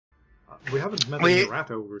We haven't met any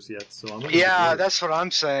rat ogres yet, so I'm. Yeah, that's what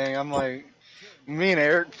I'm saying. I'm like, me and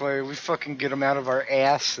Eric play. We fucking get them out of our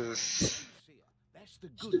asses. That's the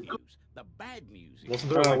good news. The bad news is...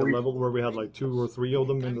 Wasn't there like a level where we had like 2 or 3 of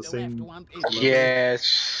them in the same level?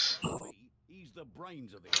 Yes. He's the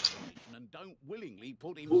brains of the operation and don't willingly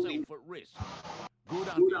put himself at risk. Good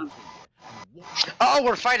hunting to you. Oh,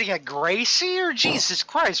 we're fighting a Gracie? Jesus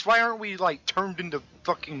Christ, why aren't we like turned into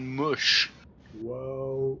fucking mush?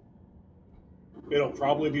 Whoa. It'll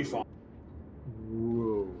probably be fun.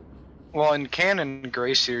 Whoa. Well, in canon,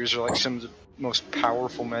 Graciers are like some of the most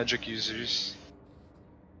powerful magic users.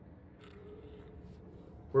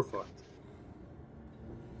 We're fucked.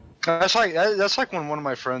 That's like when one of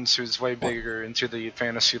my friends who's way bigger into the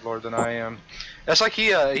fantasy lore than I am. That's like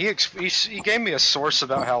he gave me a source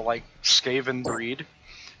about how like Skaven breed.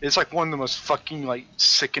 It's like one of the most fucking like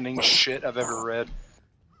sickening shit I've ever read.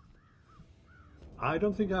 I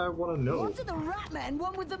don't think I want to know. One to the rat man,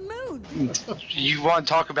 one with the moon. You want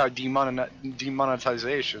to talk about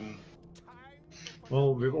demonetization?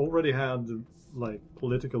 Well, we've already had like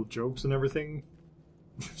political jokes and everything.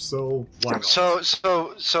 So why not?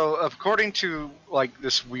 So according to like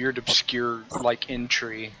this weird obscure like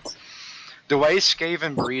entry, the way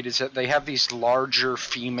Skaven breed is that they have these larger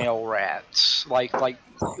female rats, like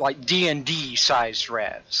D&D sized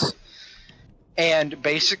rats, and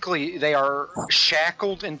basically they are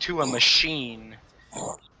shackled into a machine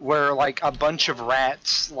where like a bunch of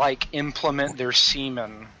rats like implement their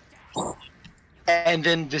semen. And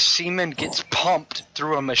then the semen gets pumped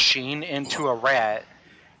through a machine into a rat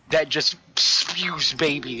that just spews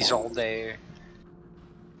babies all day.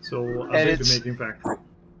 So, a baby-making factory.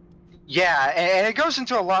 Yeah, and it goes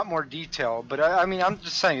into a lot more detail, but I mean, I'm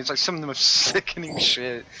just saying, it's like some of the most sickening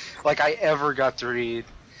shit like I ever got to read.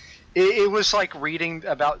 It was like reading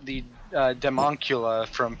about the Demoncula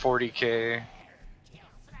from 40K.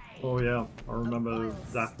 Oh yeah, I remember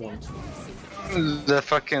that one. The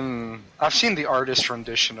fucking... I've seen the artist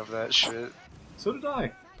rendition of that shit. So did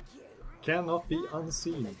I. Cannot be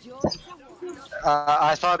unseen.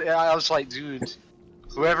 I was like, dude,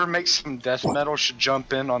 whoever makes some death metal should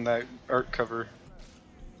jump in on that art cover.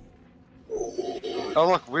 Oh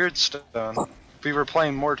look, weird stone. We were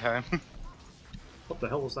playing more time. What the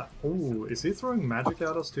hell was that? Oh, is he throwing magic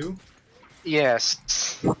at us too?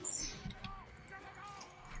 Yes.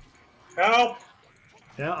 Help!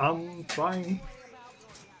 Yeah, I'm trying.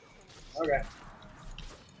 Okay.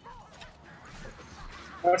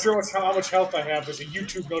 Not sure how much health I have. There's a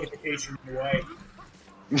YouTube notification in the way.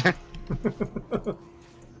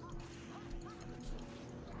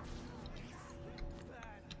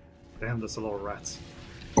 Damn, there's a lot of rats.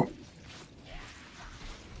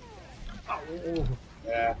 Oh.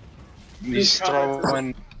 Yeah. He's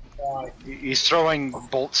throwing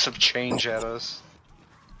bolts of change at us.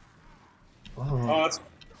 Oh.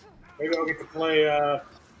 Maybe I'll get to play,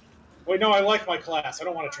 Wait, no, I like my class. I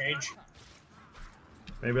don't want to change.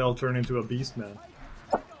 Maybe I'll turn into a beast man.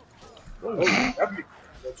 That'd be...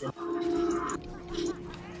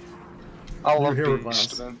 I love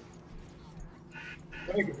beast, man.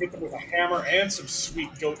 Then you can hit them with a hammer and some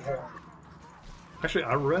sweet goat horn. Actually,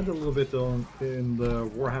 I read a little bit in the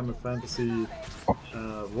Warhammer Fantasy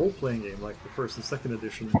role-playing game, like the first and second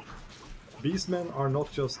edition. Beastmen are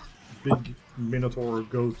not just big minotaur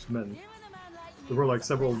goat men. There were like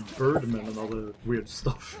several birdmen and other weird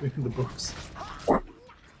stuff in the books.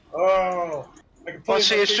 Oh, well,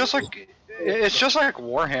 see, it's just like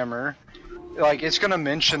Warhammer. Like, it's gonna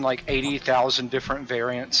mention like 80,000 different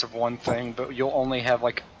variants of one thing, but you'll only have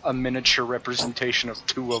like a miniature representation of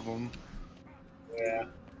 2 of them. Yeah.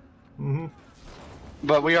 Mm-hmm.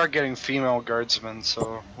 But we are getting female guardsmen,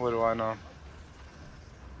 so what do I know?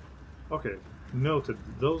 Okay, noted.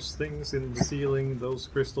 Those things in the ceiling, those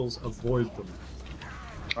crystals, avoid them.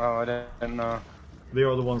 Oh, I didn't know. They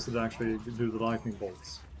are the ones that actually do the lightning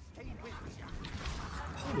bolts. Holy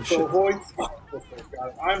So shit. avoid...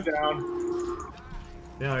 I'm down.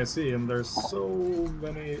 Yeah, I see, and there's so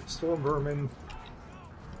many storm vermin.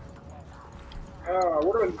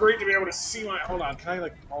 Would have been great to be able to see my... Hold on, can I,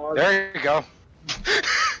 like... There you go.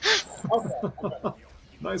 Okay.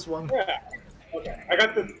 Nice one. Yeah. Okay, I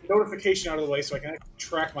got the notification out of the way so I can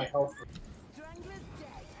track my health.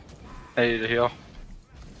 I need to heal.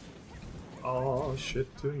 Oh shit,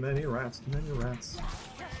 too many rats, too many rats.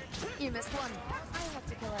 You missed one. I have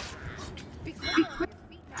to kill it. Be quick.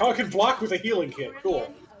 Oh, I can block with a healing kit.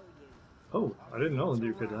 Cool. Oh, I didn't know that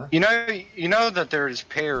you could. You know that there is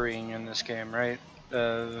parrying in this game, right?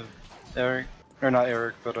 Eric, or not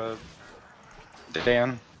Eric, but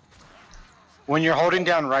Dan. When you're holding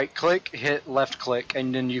down right click, hit left click,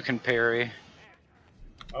 and then you can parry.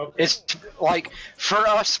 Okay. It's like, for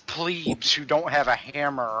us plebes who don't have a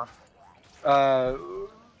hammer,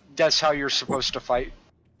 that's how you're supposed to fight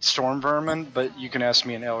storm vermin, but you can ask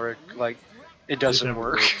me and Elric, like, it doesn't never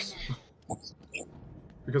work. works.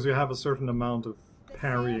 Because you have a certain amount of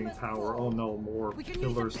parrying power. Oh no, more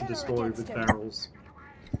pillars to destroy with barrels.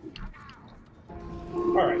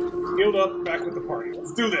 Alright, healed up, back with the party.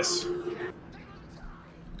 Let's do this!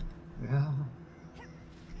 Yeah.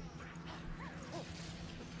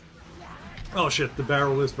 Oh shit, the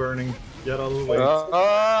barrel is burning. Get out of the way.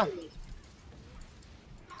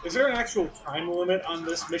 Is there an actual time limit on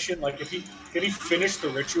this mission? Like, if can he finish the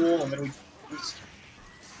ritual and then we...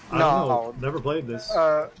 I don't know. Never played this.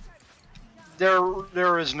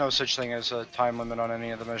 There is no such thing as a time limit on any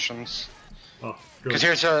of the missions. Oh, good.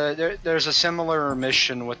 Because there's a similar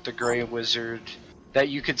mission with the Grey Wizard that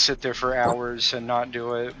you could sit there for hours and not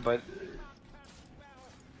do it, but...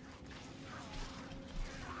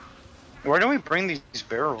 Where do we bring these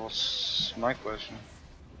barrels? My question.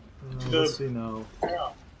 Let's see now.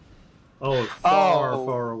 Oh,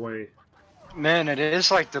 far away. Man, it is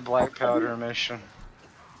like the Black Powder mission.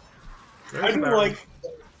 I do like...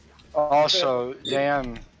 Also,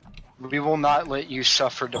 Dan, we will not let you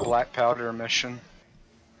suffer the Black Powder mission.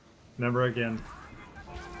 Never again.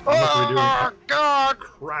 Oh, God!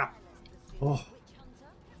 Crap. Oh.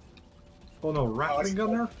 Oh no, rattling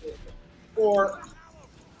gun there? Or...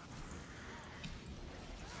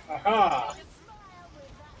 Aha!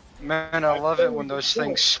 Man, I love it when those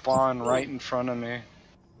things spawn right in front of me.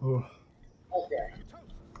 Oh. Okay.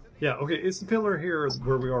 Yeah, okay, it's the pillar here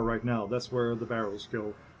where we are right now. That's where the barrels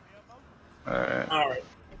go. Alright.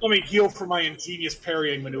 Let me heal for my ingenious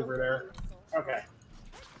parrying maneuver there. Okay.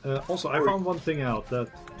 Also, I found one thing out, that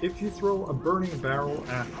if you throw a burning barrel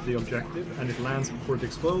at the objective and it lands before it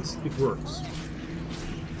explodes, it works.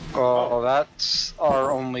 Oh, that's our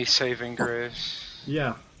only saving grace.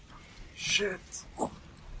 Yeah. Shit.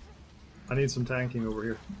 I need some tanking over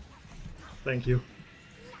here. Thank you.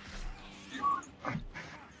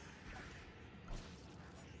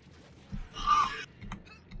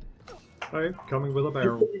 Alright, coming with a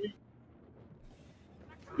barrel.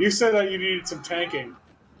 You said that you needed some tanking,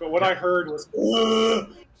 but what I heard was...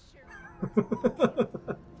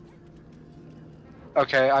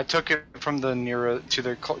 Okay, I took it from the nearest to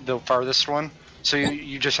the farthest one, so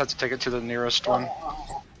you just have to take it to the nearest one.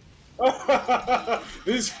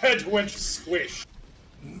 His head went squish.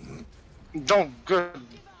 Don't, good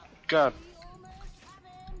God.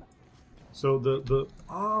 So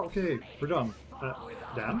oh, okay, we're done.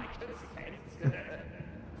 Dan?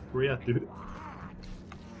 Where you at, dude?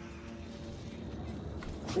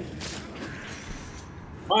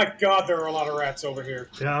 My God, there are a lot of rats over here.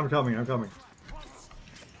 Yeah, I'm coming. I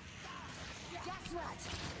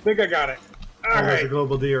think I got it. Oh, there's a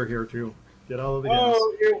global deer here too. Get out of the gas.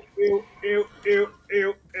 Oh,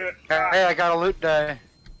 ew. Hey, I got a loot die.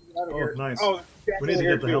 Oh, nice. Oh, we need to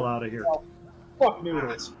get the hell out of here. Oh, fuck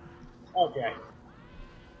noodles. Okay.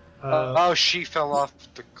 Oh, she fell off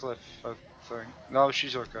the cliff, I think. No,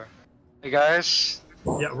 she's okay. Hey, guys.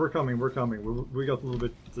 Yeah, we're coming. We got a little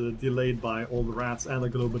bit delayed by all the rats and the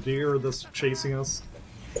global deer that's chasing us.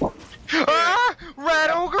 Ah!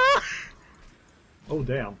 Rat ogre! Oh,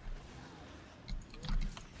 damn.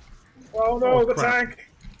 Oh no, Oh, the crap. tank!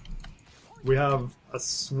 We have a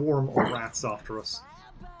swarm of rats after us.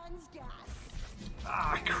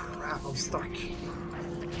 Ah, crap, I'm stuck.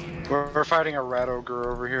 We're fighting a rat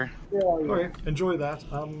ogre over here. Okay, enjoy that.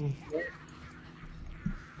 I'm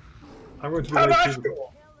going to be How late nice! to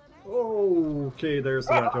okay, there's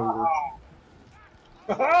the rat ogre.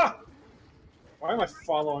 Why am I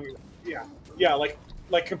following you? Yeah, like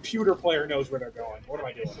computer player knows where they're going. What am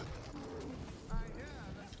I doing?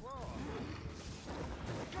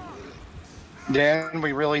 Dan,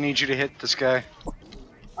 we really need you to hit this guy.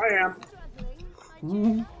 I am.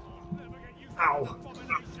 Ooh. Ow.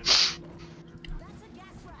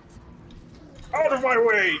 Out of my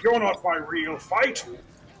way! You're not my real fight!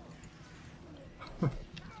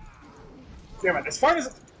 Damn it, as far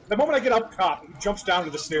as... The moment I get up top, he jumps down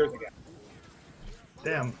to the stairs again.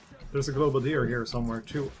 Damn, there's a global deer here somewhere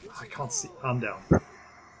too. I can't see. I'm down.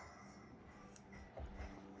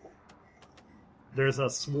 There's a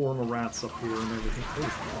swarm of rats up here and everything.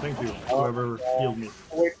 Oh, thank you, whoever healed me.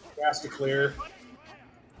 Wait, fast to clear.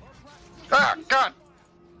 Ah, God!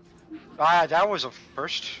 Ah, that was a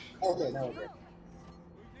first. Okay, now we're good.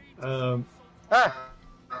 Ah!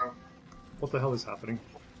 What the hell is happening?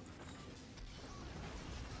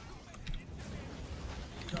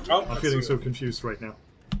 Oh, I'm let's feeling see. so confused right now.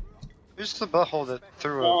 Who's the butthole that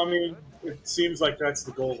threw Well, a... I mean, it seems like that's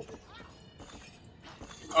the goal.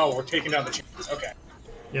 Oh, we're taking down the chains. Okay.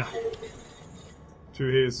 Yeah. To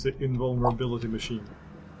his invulnerability machine,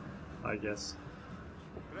 I guess.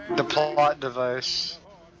 the plot device?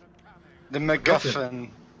 The MacGuffin.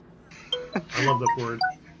 I love that word.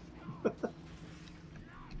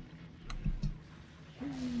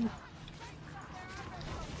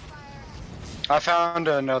 I found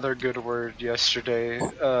another good word yesterday.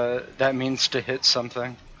 That means to hit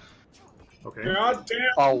something. Okay. God damn.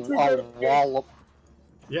 I'll wallop.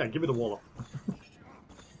 Yeah, give it a wallop.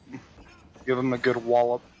 Give him a good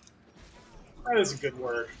wallop. That is a good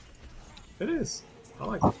word. It is. I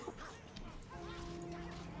like it.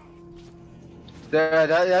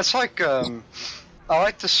 That's like, I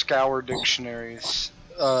like the scour dictionaries,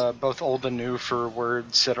 both old and new, for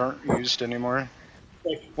words that aren't used anymore.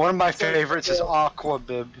 Like, One of my it's like, favorites is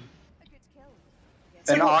aquabib. it's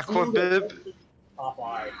An like a food aquabib, that-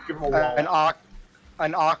 Popeye. Give him a wallop.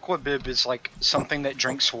 an aquabib is like something that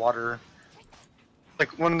drinks water.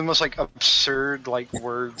 Like one of the most like absurd like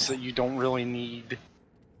words that you don't really need.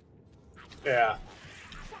 Yeah.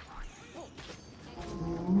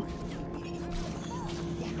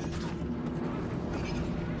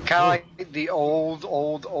 Kind of like the old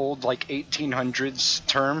like 1800s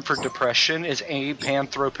term for depression is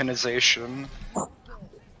apanthropenization.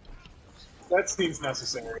 That seems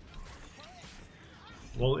necessary.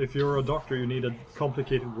 Well, if you're a doctor, you need a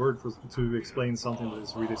complicated word to explain something that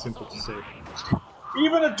is really simple to say.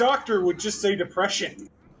 Even a doctor would just say depression.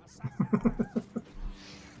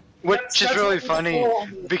 Which is really what we funny call on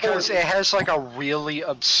the because report. it has like a really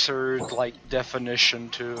absurd like definition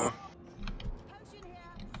too.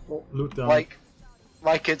 Oh, loot down. Like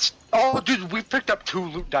it's oh dude, we picked up 2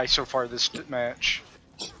 loot dice so far this match.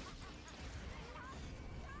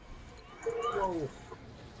 Whoa.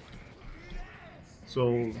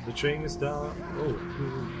 So the chain is down. Oh,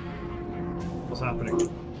 what's happening?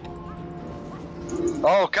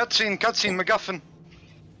 Oh, cutscene, MacGuffin.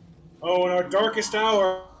 Oh, in our darkest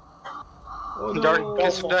hour. Oh no!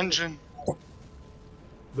 Darkest dungeon.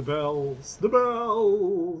 The bells! The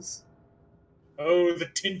bells! Oh, the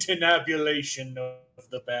tintinabulation of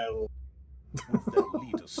the bell. With their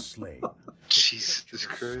leader slain. Jesus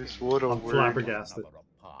Christ, what a I'm word. flabbergasted.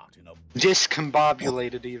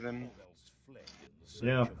 Discombobulated even.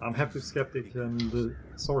 Yeah, I'm happy skeptic and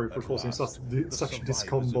sorry for causing such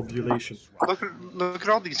discombobulation. Look at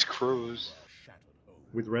all these crows.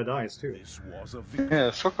 With red eyes too. This was a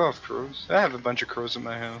Yeah, fuck off crows. I have a bunch of crows in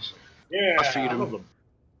my house. Yeah. I feed I love them. them.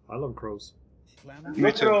 I love crows. Me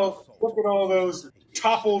Look too. at all those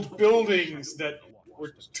toppled buildings that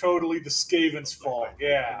were totally the Skaven's fault.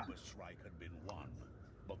 Yeah. strike had been won,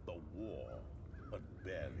 but the war had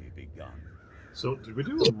barely begun. So, did we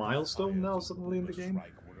do a milestone now suddenly in the game?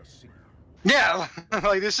 Yeah,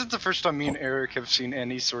 like this is the first time me and Eric have seen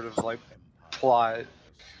any sort of like plot.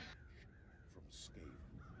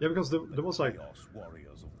 Yeah, because there was like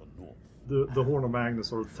the Horn of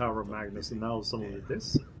Magnus or the Tower of Magnus, and now suddenly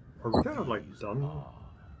this. Are we kind of like done?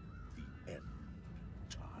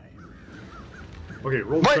 Okay,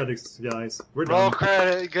 roll What? credits, guys. We're Roll done.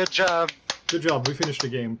 credit, good job. Good job, we finished the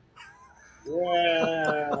game.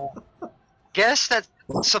 Yeah. Guess that's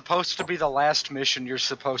supposed to be the last mission you're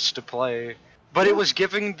supposed to play, but it was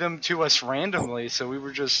giving them to us randomly, so we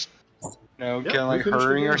were just, you know, Yeah, kind of we like finished the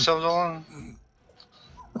hurrying game. ourselves along.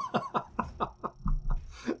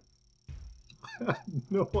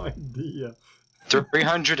 No idea.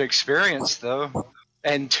 300 experience though,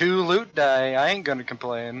 and 2 loot die. I ain't gonna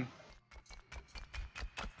complain.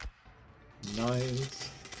 Nice.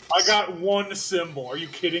 I got 1 symbol. Are you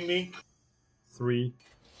kidding me? 3.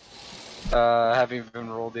 Haven't even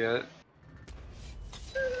rolled yet.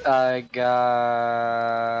 I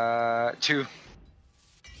got 2.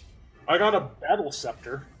 I got a battle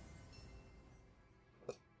scepter.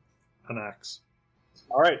 An axe.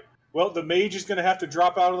 Alright. Well, the mage is going to have to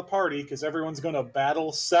drop out of the party because everyone's going to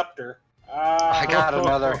battle scepter. I got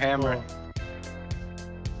another hammer. Oh.